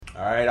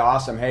All right,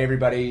 awesome. Hey,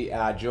 everybody.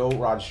 Joe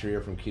Rochester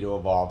here from Keto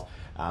Evolved.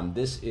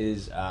 This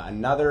is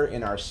another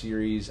in our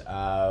series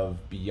of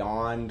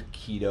Beyond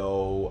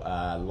Keto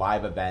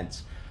live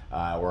events.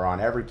 We're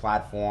on every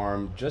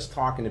platform, just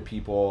talking to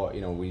people.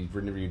 We've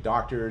interviewed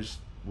doctors,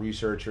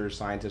 researchers,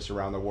 scientists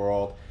around the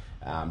world,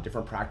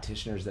 different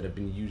practitioners that have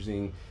been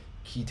using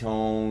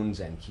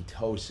ketones and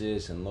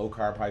ketosis and low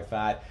carb, high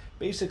fat,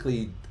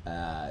 basically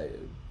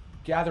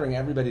gathering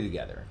everybody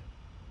together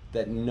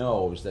that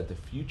knows that the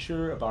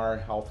future of our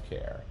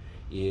healthcare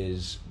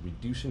is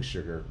reducing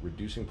sugar,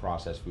 reducing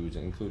processed foods,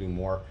 and including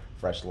more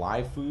fresh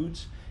live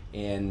foods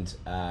and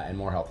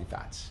more healthy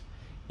fats.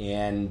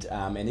 And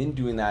in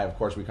doing that, of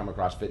course, we come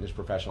across fitness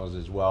professionals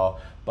as well.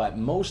 But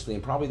mostly,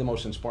 and probably the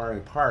most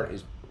inspiring part,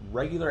 is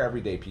regular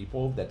everyday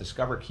people that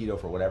discover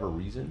keto for whatever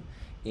reason,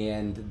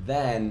 and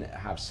then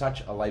have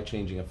such a life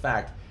changing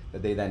effect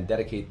that they then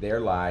dedicate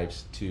their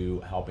lives to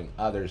helping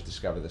others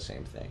discover the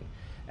same thing.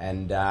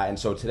 And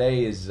so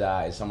today is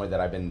someone that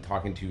I've been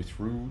talking to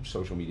through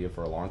social media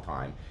for a long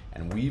time,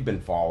 and we've been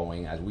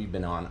following as we've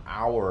been on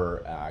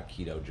our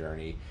keto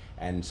journey,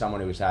 and someone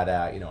who's had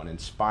an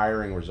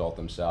inspiring result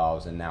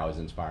themselves, and now is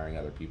inspiring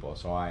other people.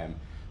 So I am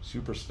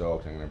super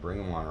stoked. I'm going to bring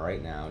him on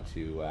right now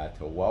to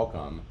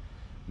welcome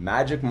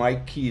Magic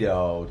Mike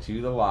Keto to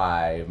the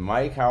live.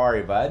 Mike, how are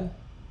you, bud?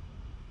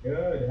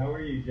 Good. How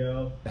are you,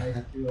 Joe? Nice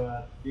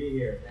to be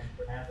here. Thanks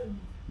for having me.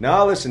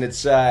 No, listen,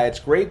 it's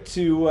great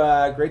to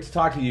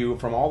talk to you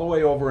from all the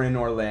way over in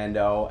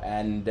Orlando,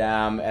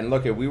 and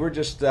look, we were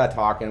just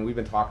talking. We've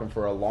been talking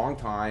for a long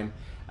time,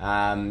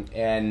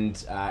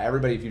 and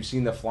everybody, if you've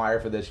seen the flyer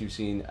for this, you've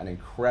seen an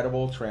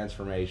incredible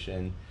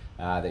transformation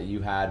that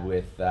you had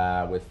with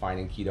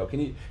finding keto. Do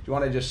you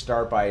want to just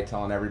start by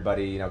telling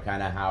everybody,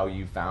 kind of how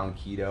you found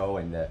keto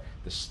and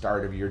the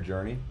start of your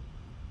journey?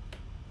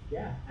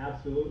 Yeah,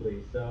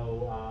 absolutely.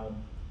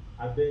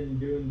 I've been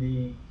doing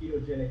the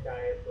ketogenic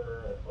diet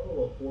for a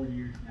total of 4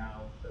 years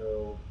now.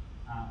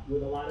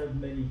 With a lot of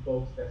many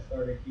folks that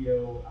started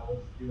keto, I was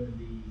doing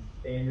the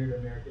standard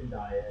American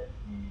diet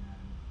and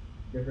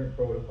different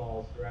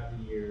protocols throughout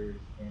the years,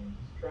 and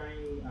just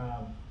trying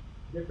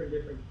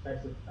different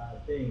types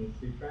of things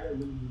to try to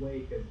lose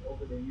weight. Because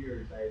over the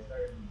years, I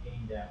started to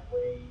gain that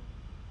weight,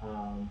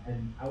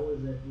 and I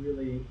wasn't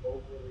really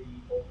overly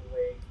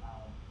overweight,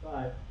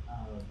 but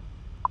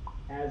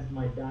as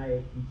my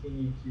diet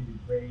continued to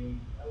degrade,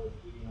 I was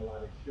eating a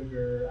lot of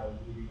sugar. I was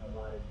eating a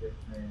lot of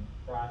different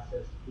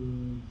processed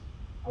foods.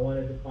 I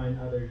wanted to find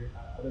other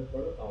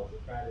protocols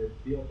to try to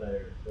feel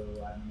better.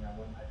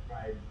 I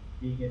tried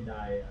vegan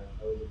diet.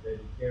 I was a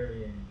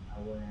vegetarian. I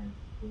went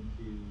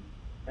into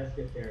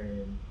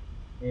pescatarian,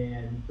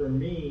 and for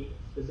me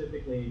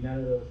specifically, none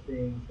of those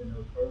things and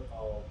those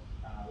protocols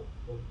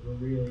were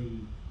really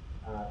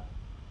uh,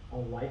 a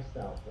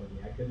lifestyle for me.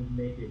 I couldn't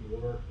make it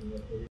work, and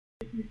it didn't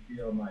make me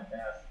feel my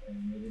best,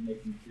 and it didn't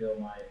make me feel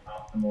my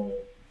optimal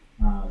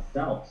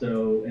self.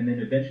 And then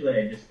eventually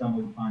I just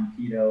stumbled upon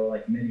keto,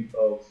 like many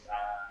folks.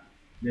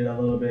 Did a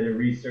little bit of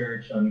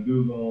research on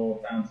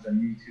Google, found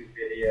some YouTube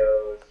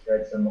videos,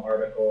 read some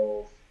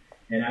articles,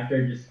 and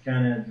after just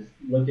kind of just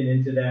looking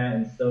into that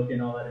and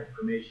soaking all that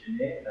information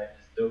in, I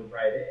just dove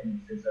right in,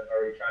 since I've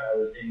already tried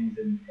other things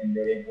and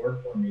they didn't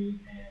work for me.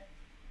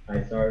 And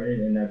I started,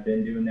 and I've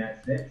been doing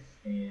that since.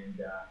 And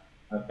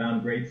I've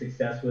found great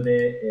success with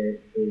it.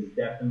 It is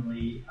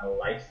definitely a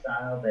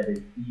lifestyle that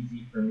is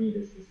easy for me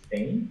to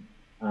sustain.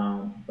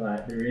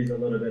 But there is a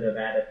little bit of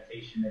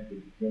adaptation at the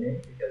beginning,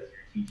 because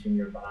you're teaching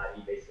your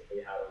body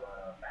basically how to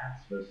run on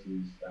fats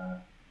versus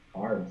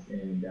carbs.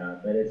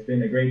 But it's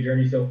been a great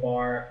journey so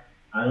far.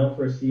 I don't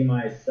foresee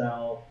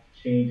myself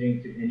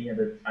changing to any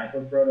other type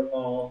of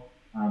protocol,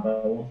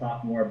 but we'll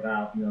talk more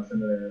about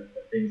some of the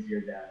things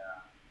here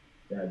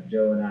that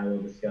Joe and I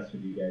will discuss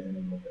with you guys in a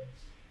little bit.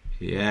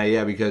 Yeah,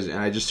 yeah, because and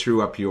I just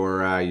threw up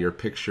your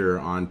picture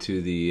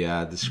onto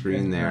the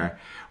screen there.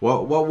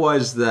 What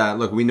was the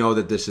look? We know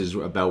that this is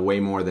about way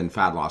more than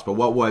fat loss, but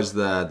what was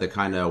the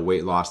kind of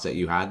weight loss that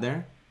you had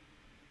there?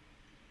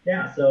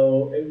 Yeah,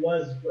 so it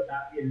was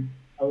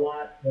a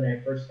lot when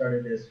I first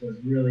started. This was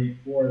really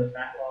for the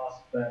fat loss,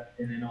 but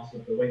and then also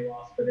the weight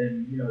loss. But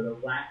then the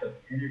lack of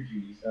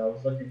energy. So I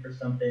was looking for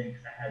something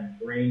because I had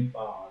brain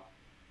fog,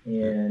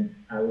 Yeah. and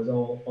I was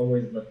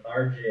always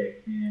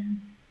lethargic. And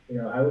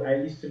I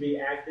used to be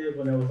active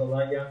when I was a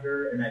lot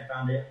younger, and I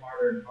found it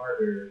harder and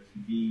harder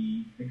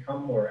to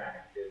become more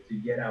active, to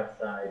get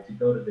outside, to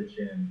go to the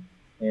gym.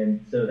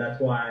 And so that's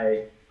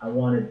why I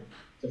wanted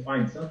to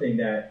find something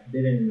that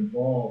didn't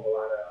involve a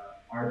lot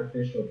of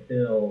artificial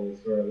pills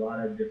or a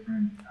lot of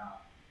different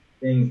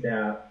things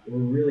that were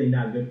really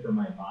not good for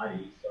my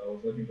body. So I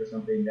was looking for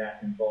something that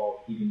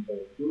involved eating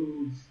whole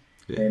foods,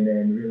 Yeah. and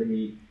then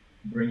really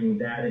bringing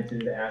that into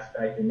the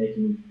aspect and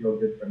making me feel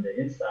good from the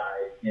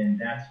inside. And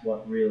that's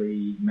what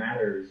really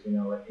matters,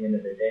 at the end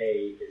of the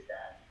day, is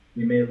that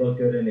we may look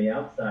good on the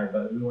outside,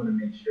 but we want to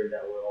make sure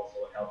that we're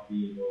also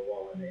healthy and we're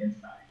well on the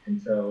inside. And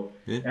so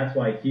Yeah. that's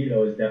why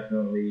keto is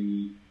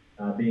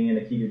being in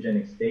a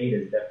ketogenic state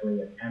is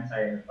definitely an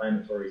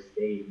anti-inflammatory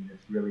state, and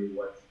it's really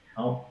what's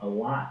helped a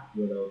lot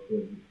with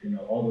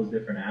all those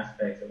different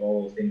aspects of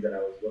all those things that I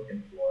was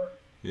looking for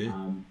Yeah.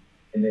 um,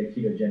 in the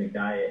ketogenic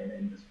diet and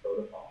in this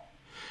protocol.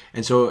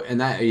 And so, and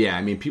that, yeah,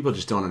 I mean, people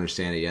just don't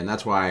understand it yet, and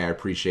that's why I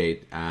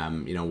appreciate,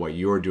 what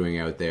you're doing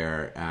out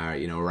there,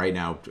 right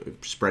now,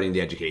 spreading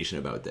the education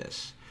about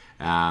this,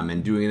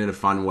 and doing it in a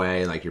fun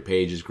way. Like your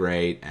page is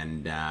great,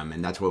 and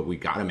that's what we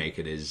got to make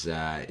it is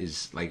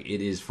like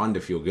it is fun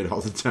to feel good all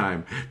the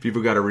time.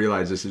 People got to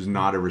realize this is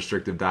not a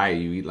restrictive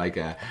diet. You eat like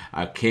a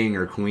king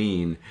or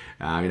queen,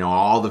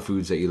 all the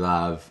foods that you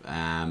love,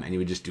 and you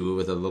would just do it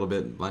with a little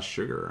bit less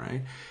sugar,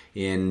 right?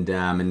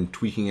 And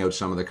tweaking out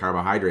some of the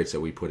carbohydrates that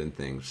we put in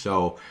things.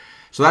 So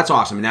that's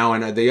awesome. Now,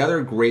 and the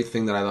other great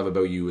thing that I love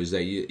about you is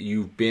that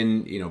you've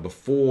been,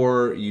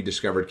 before you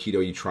discovered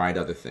keto, you tried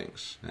other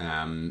things,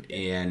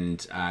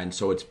 and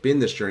so it's been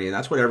this journey, and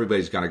that's what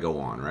everybody's got to go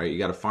on, right? You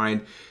got to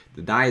find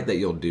the diet that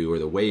you'll do or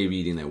the way of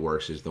eating that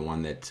works is the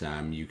one that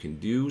you can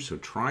do. So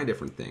try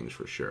different things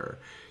for sure.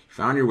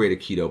 Found your way to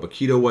keto, but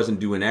keto wasn't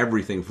doing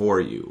everything for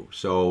you.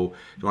 So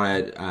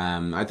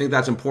I think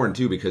that's important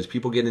too, because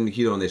people get into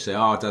keto and they say,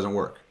 "Oh, it doesn't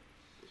work."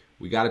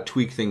 We got to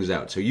tweak things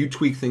out. So you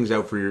tweak things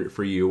out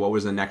for you. What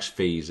was the next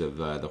phase of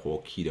the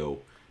whole keto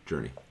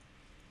journey?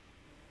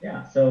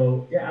 Yeah,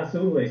 so yeah,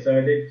 absolutely. So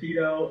I did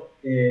keto.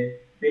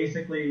 It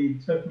basically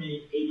took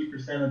me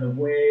 80% of the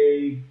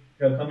way.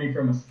 Coming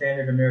from a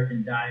standard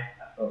American diet,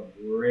 I felt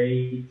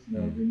great.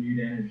 Mm. Renewed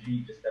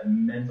energy, just that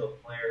mental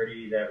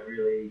clarity that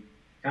really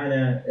kind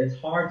of it's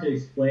hard to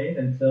explain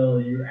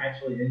until you're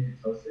actually in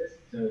ketosis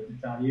to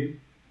tell you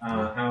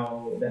Yeah.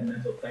 how that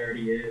mental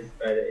clarity is,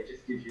 but it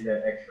just gives you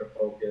that extra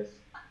focus.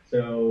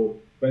 So,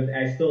 but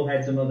I still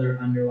had some other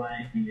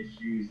underlying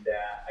issues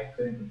that I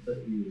couldn't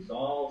completely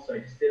resolve. So I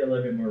just did a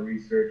little bit more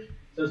research.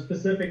 So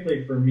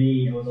specifically for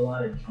me, it was a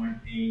lot of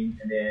joint pain,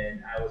 and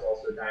then I was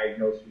also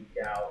diagnosed with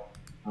gout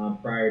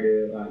prior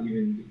to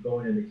even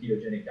going in the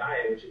ketogenic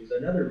diet, which was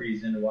another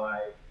reason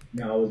why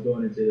I was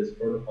going into this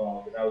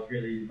protocol because I was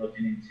really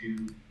looking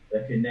into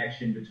the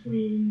connection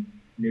between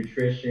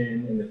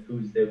nutrition and the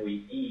foods that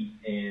we eat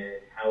and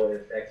how it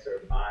affects our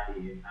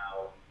body and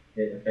how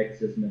it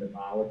affects us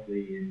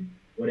metabolically and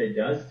what it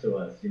does to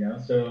us.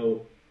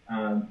 So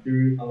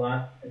through a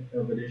lot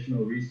of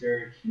additional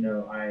research,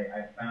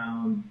 I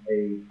found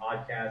a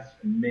podcast,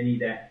 many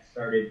that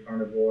started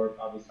carnivore,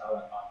 probably saw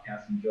that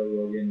podcast from Joe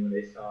Rogan when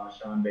they saw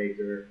Sean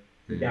Baker,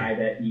 the Yeah. guy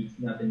that eats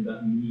nothing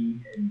but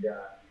meat, and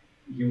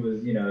he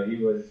was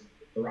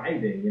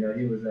thriving.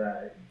 He was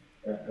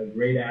a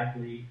great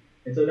athlete.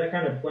 And so that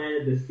kind of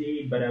planted the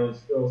seed, but I was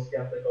still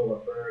skeptical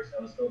at first.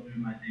 I was still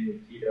doing my thing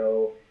with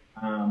keto,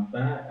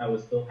 but I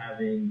was still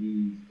having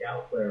these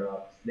gout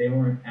flare-ups. They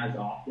weren't as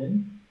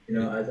often,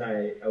 Yeah. as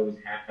I was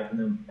having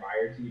them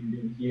prior to even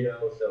doing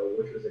keto, so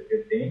which was a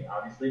good thing,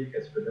 obviously,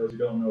 because for those who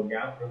don't know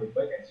gout, really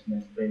quick, I just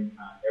want to explain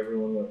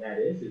everyone what that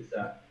is. It's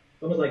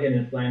almost like an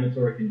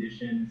inflammatory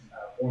condition,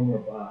 a form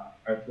of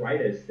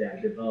arthritis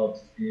that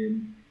develops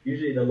in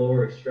usually the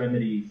lower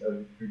extremities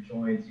of your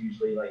joints,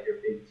 usually like your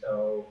big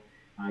toe,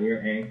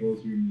 your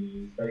ankles, your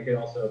knees, but it could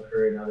also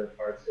occur in other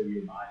parts of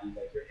your body,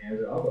 like your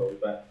hands or elbows.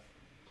 But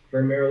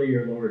primarily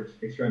your lower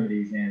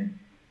extremities. And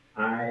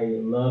I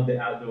love the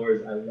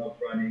outdoors. I love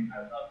running.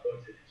 I love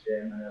going to the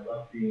gym, and I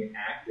love being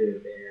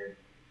active. And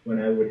when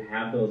I would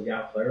have those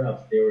gout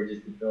flare-ups, they were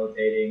just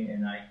debilitating,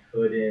 and I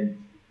couldn't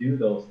do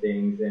those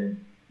things. And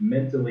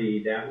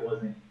mentally, that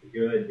wasn't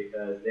good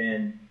because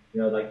then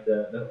like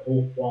the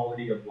whole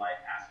quality of life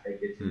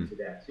aspect gets Mm. into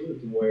that too,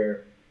 to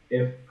where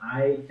if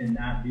I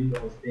cannot do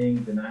those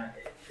things, and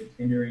it's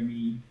hindering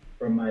me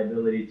from my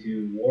ability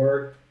to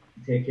work,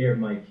 to take care of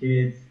my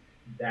kids,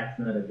 that's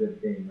not a good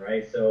thing,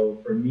 right? So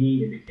for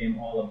me, it became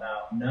all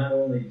about not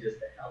only just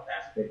the health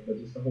aspect, but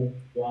just the whole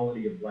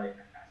quality of life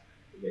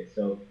aspect of it.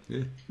 So Yeah.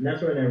 and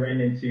that's when I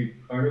ran into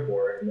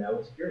carnivore, and I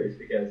was curious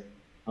because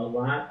a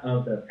lot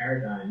of the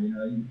paradigm,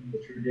 the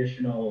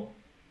traditional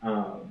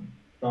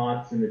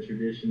thoughts and the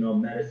traditional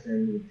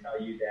medicine would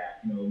tell you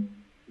that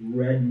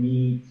red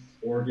meats,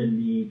 organ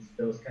meats,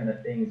 those kind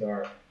of things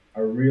are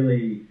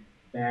really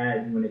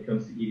bad when it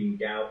comes to eating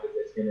gout because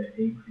it's going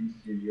to increase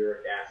your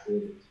uric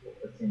acid.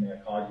 It's going to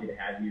cause you to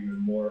have even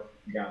more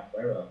gout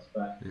flare-ups.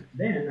 But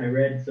then I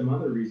read some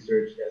other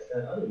research that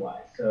said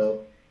otherwise.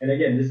 So, and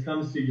again, this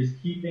comes to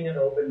just keeping an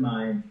open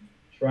mind,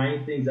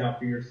 trying things out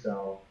for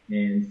yourself,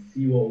 and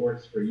see what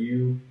works for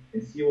you,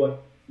 and see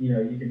what you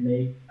can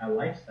make a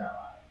lifestyle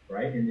out of,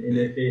 right? And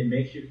Yeah. if it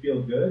makes you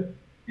feel good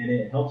and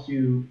it helps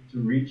you to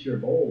reach your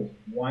goals,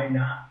 why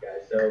not,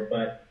 guys? So,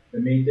 but the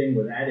main thing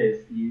with that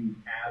is you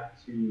have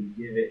to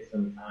give it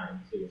some time.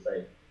 So it's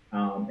like,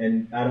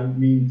 and I don't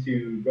mean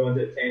to go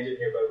into a tangent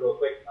here, but real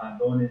quick,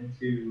 going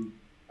into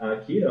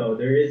keto,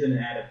 there is an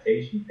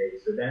adaptation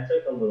phase. So that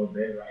took a little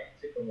bit, right?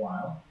 It took a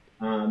while,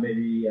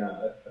 maybe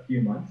a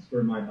few months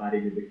for my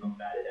body to become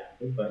fat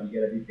adapted, but you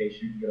got to be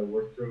patient. You got to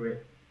work through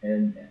it.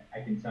 And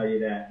I can tell you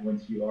that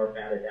once you are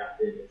fat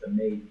adapted, it's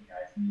amazing,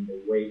 guys. I mean, the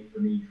weight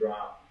for me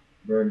dropped,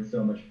 burned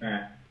so much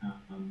fat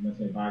once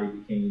my body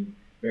became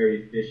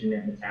very efficient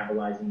at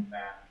metabolizing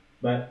fat.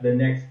 But the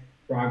next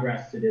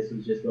progress to this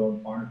was just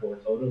going carnivore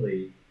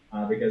totally,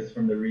 because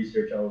from the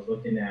research I was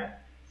looking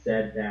at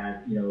said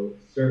that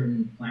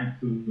certain plant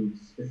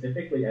foods,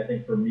 specifically I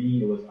think for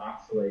me it was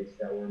oxalates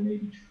that were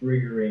maybe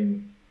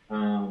triggering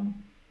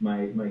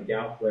my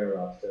gout flare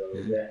up. So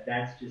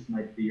that's just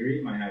my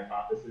theory, my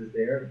hypothesis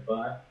there.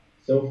 But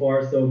so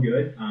far so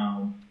good.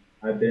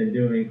 I've been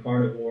doing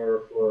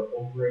carnivore for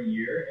over a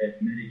year. It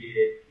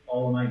mitigated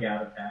all of my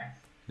gout attacks.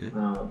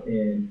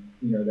 And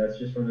that's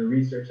just from the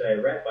research that I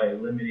read by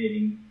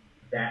eliminating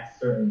that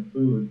certain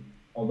food.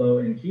 Although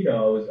in keto,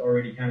 I was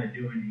already kind of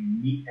doing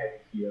a meat heavy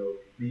keto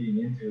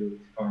leading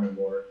into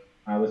carnivore.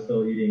 I was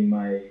still eating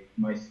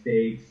my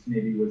steaks,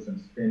 maybe with some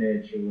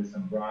spinach or with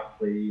some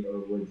broccoli or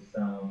with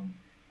some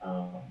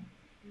um,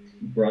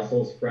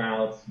 Brussels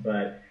sprouts.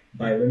 But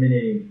by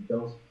eliminating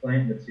those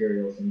plant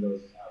materials and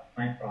those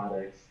plant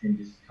products and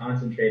just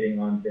concentrating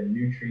on the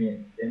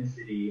nutrient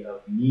density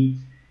of meat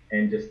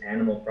and just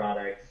animal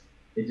products,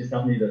 it just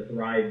helped me to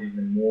thrive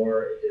even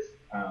more. It just,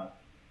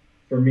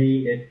 for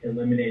me, it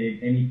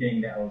eliminated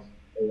anything that was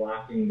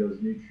blocking those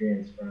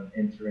nutrients from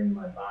entering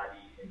my body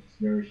and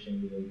just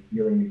nourishing me and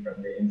healing me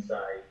from the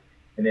inside.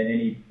 And then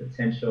any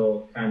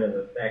potential kind of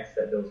effects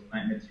that those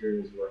plant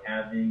materials were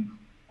having,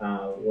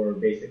 were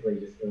basically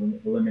just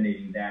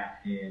eliminating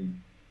that.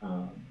 And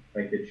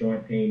like the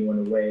joint pain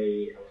went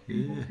away. I was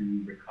able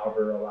to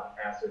recover a lot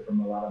faster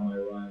from a lot of my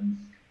runs.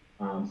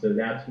 So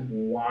that's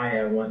why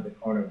I went the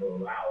carnivore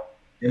route.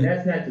 And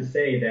that's not to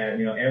say that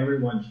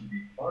everyone should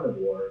be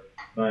carnivore,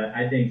 but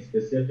I think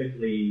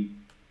specifically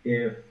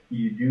if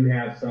you do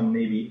have some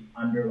maybe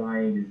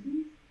underlying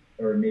disease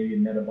or maybe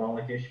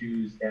metabolic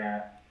issues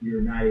that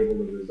you're not able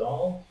to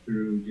resolve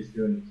through just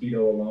doing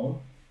keto alone,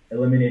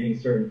 eliminating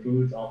certain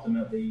foods,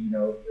 ultimately,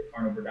 the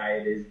carnivore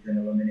diet is an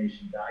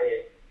elimination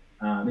diet.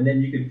 And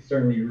then you could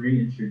certainly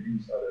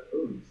reintroduce other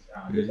foods.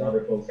 There's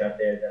other folks out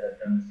there that have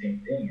done the same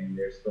thing and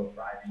they're still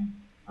thriving.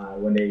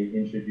 When they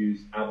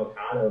introduce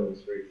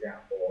avocados, for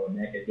example, or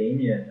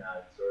macadamia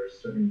nuts, or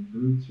certain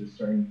fruits, or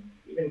certain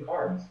even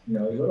carbs, a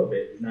little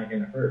bit is not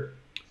going to hurt.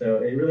 So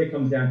it really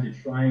comes down to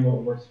trying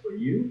what works for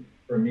you.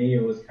 For me,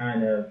 it was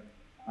kind of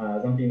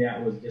something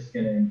that was just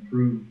going to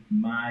improve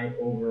my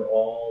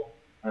overall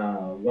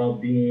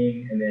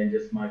well-being and then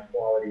just my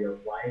quality of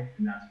life,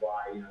 and that's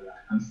why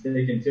I'm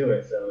sticking to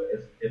it. So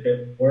if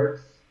it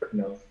works,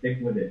 stick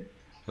with it.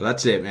 Well,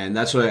 that's it, man.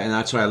 That's why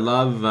I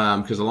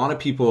love, because a lot of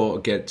people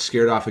get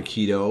scared off of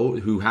keto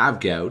who have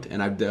gout,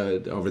 and I've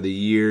over the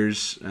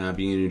years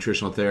being a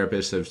nutritional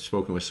therapist, I've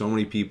spoken with so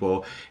many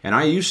people, and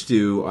I used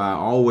to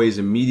always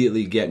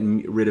immediately get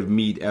rid of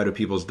meat out of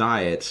people's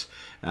diets.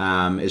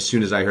 As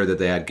soon as I heard that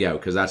they had gout,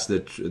 because that's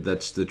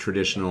the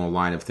traditional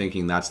line of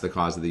thinking. That's the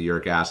cause of the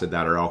uric acid,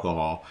 that or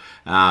alcohol.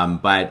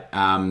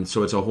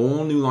 So it's a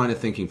whole new line of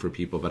thinking for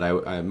people. But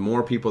I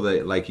more people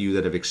that like you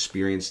that have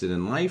experienced it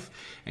in life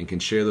and can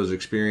share those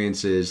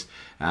experiences,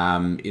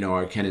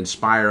 or can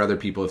inspire other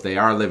people if they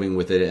are living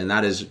with it. And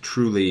that is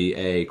truly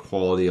a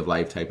quality of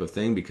life type of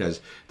thing, because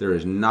there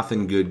is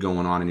nothing good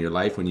going on in your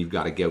life when you've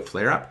got a gout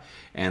flare up.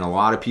 And a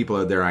lot of people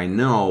out there I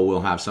know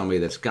will have somebody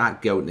that's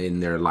got gout in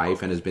their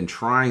life and has been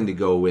trying to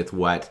go with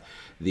what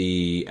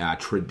the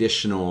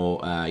traditional,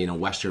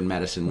 Western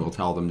medicine will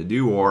tell them to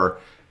do, or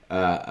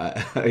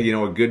a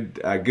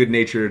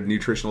good-natured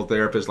nutritional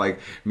therapist like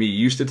me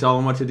used to tell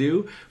them what to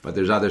do. But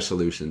there's other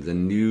solutions,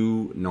 and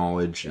new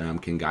knowledge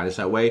can guide us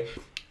that way.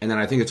 And then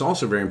I think it's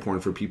also very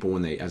important for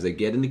people as they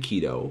get into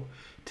keto,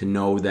 to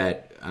know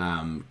that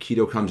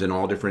keto comes in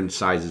all different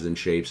sizes and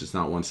shapes. It's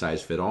not one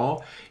size fit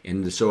all.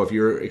 And so if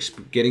you're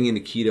getting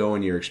into keto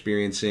and you're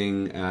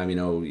experiencing,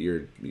 your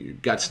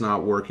gut's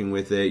not working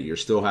with it, you're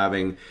still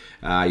having,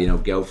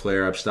 gout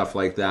flare up, stuff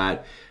like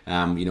that.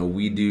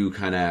 We do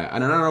kind of, I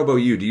don't know about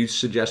you. Do you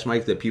suggest,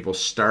 Mike, that people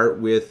start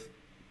with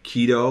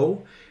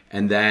keto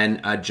and then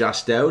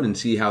adjust out and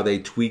see how they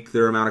tweak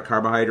their amount of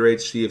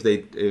carbohydrates, see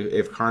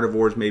if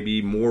carnivores may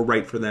be more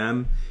right for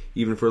them,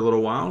 even for a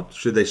little while?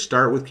 Should they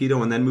start with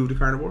keto and then move to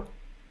carnivore?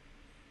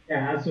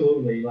 Yeah,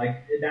 absolutely.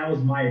 Like that was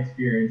my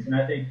experience, and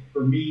I think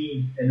for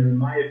me, and in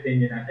my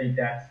opinion, I think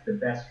that's the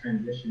best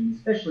transition,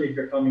 especially if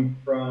you're coming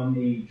from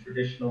a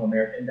traditional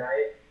American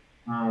diet.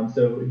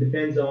 So it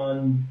depends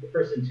on the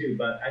person too,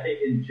 but I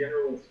think in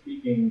general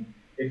speaking,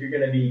 if you're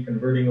going to be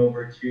converting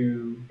over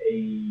to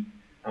a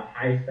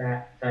high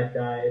fat type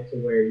diet to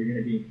where you're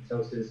going to be in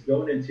ketosis,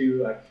 going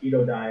into a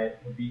keto diet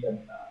would be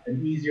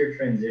an easier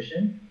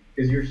transition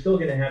because you're still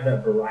going to have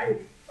that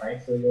variety,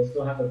 right? So you'll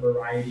still have a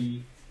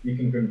variety. You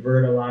can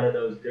convert a lot of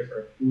those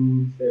different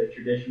foods, the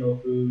traditional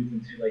foods,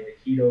 into like the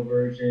keto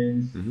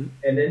versions. Mm-hmm.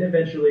 And then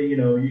eventually,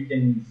 you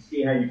can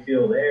see how you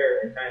feel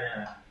there and kind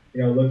of,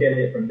 look at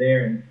it from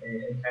there and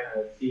kind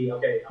of see,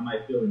 okay, am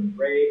I feeling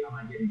great? Am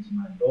I getting to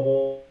my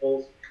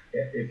goals?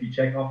 If you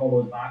check off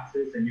all those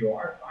boxes and you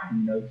are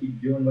fine,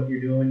 keep doing what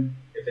you're doing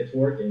if it's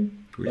working.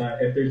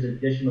 But if there's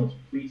additional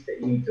tweaks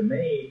that you need to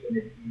make, and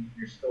if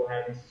you're still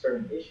having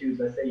certain issues,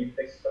 let's say you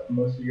fixed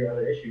most of your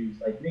other issues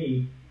like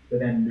me, but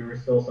then there were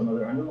still some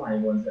other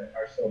underlying ones that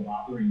are still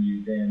bothering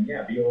you, then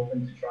yeah, be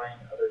open to trying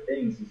other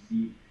things to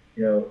see,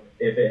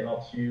 if it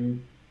helps you,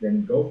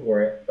 then go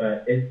for it.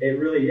 But it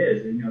really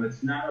is.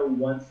 It's not a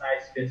one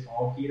size fits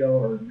all keto,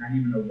 or not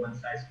even a one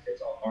size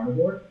fits all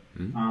carnivore.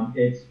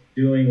 It's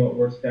doing what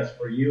works best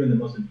for you. And the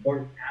most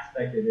important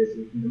aspect of this,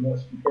 and the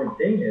most important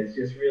thing is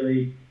just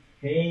really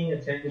paying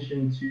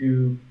attention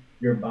to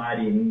your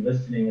body and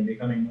listening and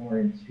becoming more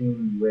in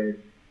tune with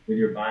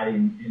your body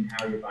and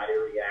how your body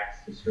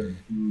reacts to certain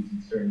foods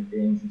and certain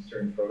things and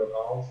certain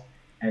protocols.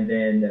 And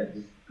then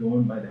just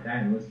going by that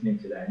and listening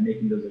to that and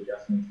making those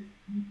adjustments if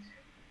you need to.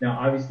 Now,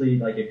 obviously,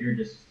 like if you're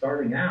just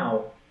starting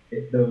out,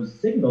 those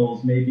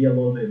signals may be a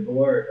little bit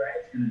blurred,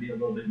 right? It's going to be a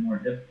little bit more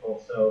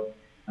difficult. So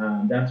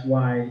that's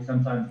why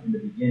sometimes in the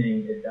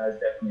beginning, it does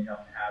definitely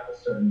help to have a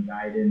certain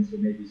guidance or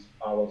maybe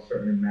follow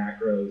certain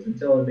macros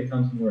until it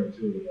becomes more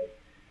intuitive.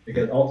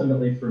 Because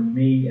ultimately for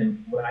me,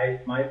 and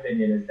my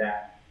opinion is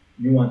that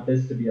you want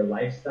this to be a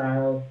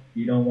lifestyle.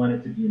 You don't want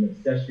it to be an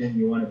obsession.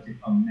 You want it to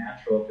come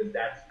natural, because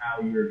that's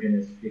how you're going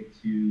to stick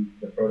to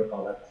the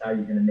protocol. That's how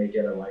you're going to make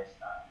it a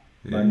lifestyle,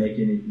 by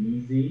making it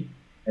easy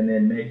and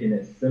then making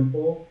it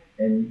simple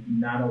and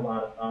not a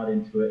lot of thought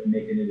into it,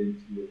 making it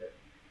intuitive.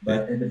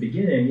 But in the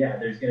beginning,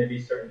 there's going to be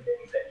certain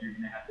things that you're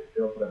going to have to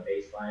build a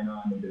baseline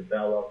on and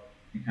develop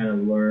and kind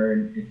of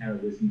learn and kind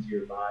of listen to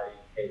your body,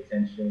 pay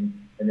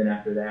attention. And then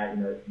after that,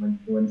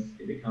 once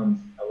it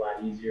becomes a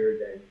lot easier,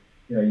 then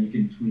you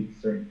can tweak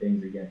certain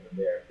things again from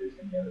there if there's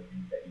any other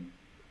things that you.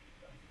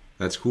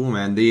 That's cool,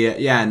 man. We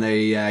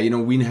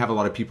have a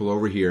lot of people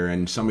over here,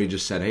 and somebody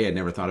just said, "Hey, I'd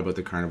never thought about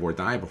the carnivore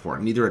diet before."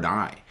 Neither had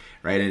I,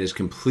 right? And it is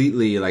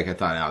completely like I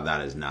thought, "Oh,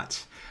 that is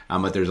nuts."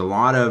 But there's a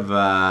lot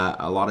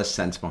of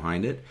sense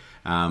behind it,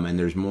 and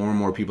there's more and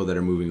more people that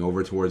are moving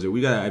over towards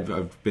it.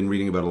 I've been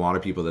reading about a lot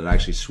of people that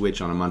actually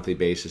switch on a monthly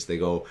basis. They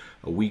go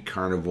a week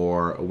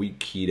carnivore, a week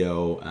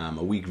keto,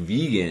 a week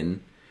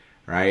vegan.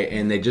 Right,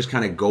 and they just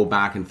kind of go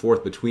back and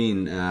forth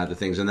between the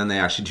things, and then they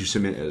actually do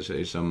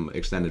some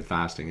extended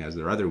fasting as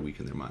their other week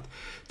in their month.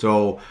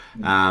 So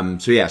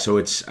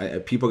it's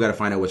people got to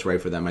find out what's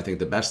right for them. I think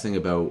the best thing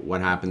about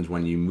what happens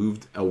when you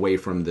move away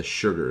from the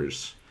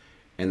sugars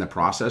and the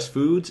processed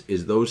foods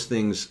is those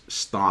things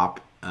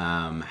stop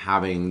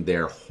having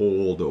their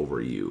hold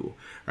over you.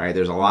 Right,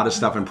 there's a lot of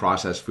stuff in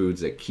processed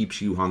foods that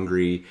keeps you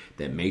hungry,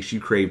 that makes you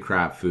crave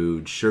crap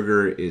food.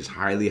 Sugar is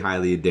highly,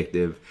 highly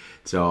addictive.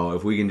 So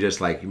if we can just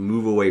like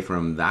move away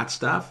from that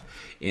stuff,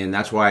 and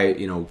that's why,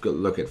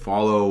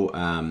 follow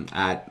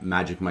at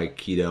Magic Mike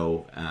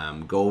Keto.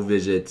 Go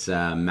visit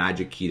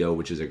Magic Keto,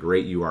 which is a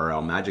great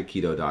URL,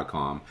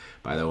 magicketo.com,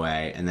 by the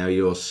way. And there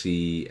you'll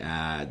see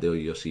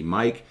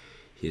Mike,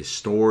 his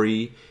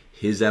story,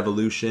 his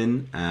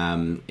evolution,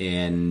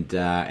 and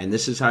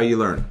this is how you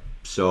learn.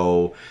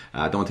 So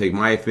don't take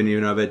my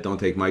opinion of it. Don't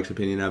take Mike's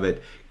opinion of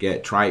it.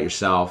 Try it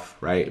yourself,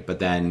 right? But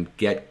then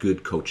get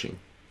good coaching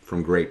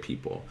from great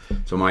people.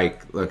 So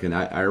Mike, look, and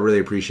I really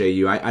appreciate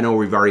you. I know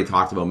we've already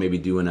talked about maybe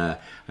doing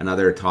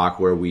another talk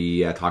where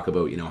we talk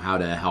about, how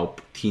to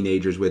help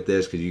teenagers with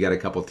this, because you got a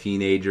couple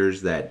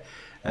teenagers that,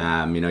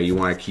 you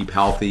want to keep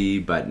healthy,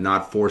 but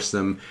not force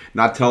them,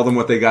 not tell them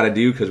what they got to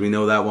do, because we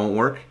know that won't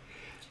work.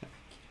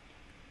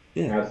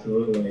 Yeah.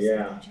 Absolutely,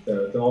 yeah.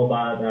 So it's all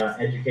about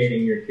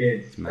educating your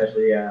kids,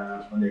 especially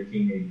when they're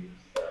teenagers.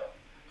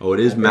 So it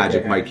is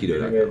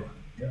magicmikeketo.com.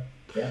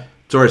 Yeah.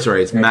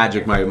 Sorry. It's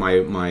Magic.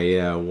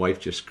 My wife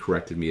just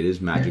corrected me. It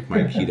is Magic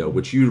Mike Keto,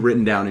 which you'd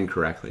written down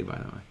incorrectly, by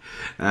the way.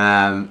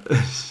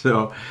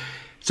 So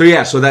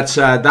that's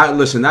that.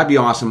 Listen, that'd be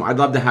awesome. I'd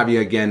love to have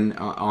you again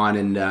on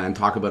and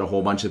talk about a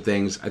whole bunch of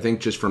things. I think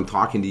just from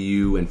talking to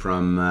you and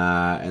from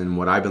and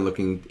what I've been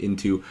looking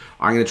into,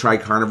 I'm going to try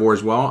carnivore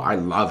as well. I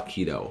love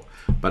keto,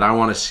 but I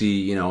want to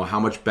see how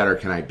much better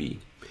can I be.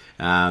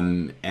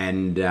 And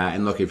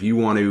look, if you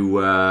want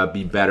to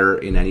be better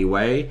in any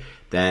way,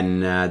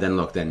 then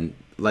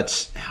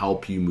let's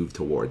help you move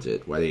towards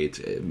it. Whether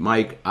it's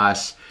Mike,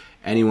 us,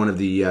 any one of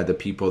the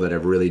people that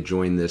have really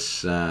joined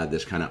this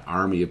kind of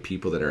army of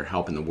people that are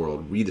helping the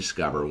world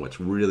rediscover what's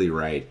really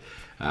right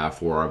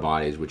for our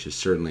bodies, which is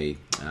certainly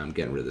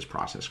getting rid of this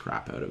processed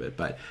crap out of it.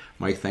 But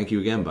Mike, thank you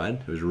again,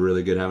 bud. It was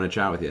really good having a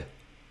chat with you.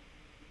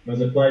 It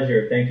was a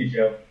pleasure. Thank you,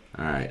 Joe.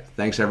 All right.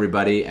 Thanks,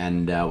 everybody,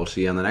 and we'll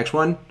see you on the next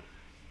one.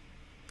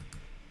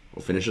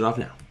 We'll finish it off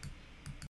now.